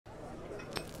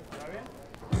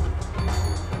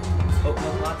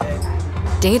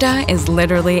Data is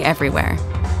literally everywhere.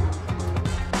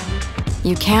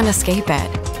 You can't escape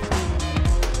it.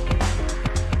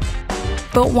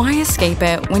 But why escape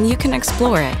it when you can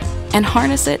explore it and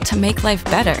harness it to make life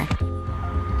better?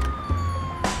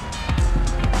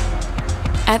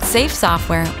 At Safe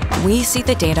Software, we see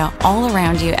the data all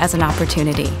around you as an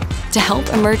opportunity to help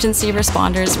emergency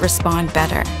responders respond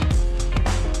better,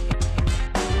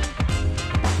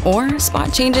 or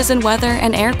spot changes in weather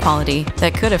and air quality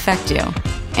that could affect you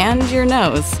and your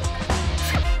nose.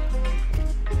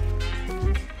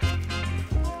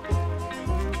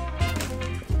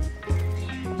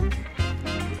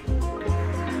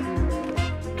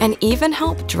 And even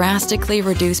help drastically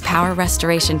reduce power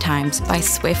restoration times by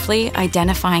swiftly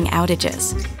identifying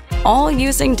outages, all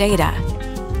using data.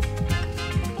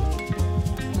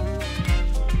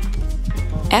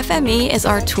 FME is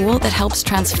our tool that helps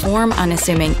transform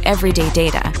unassuming everyday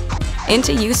data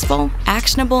into useful,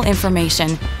 actionable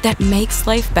information that makes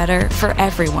life better for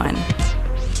everyone.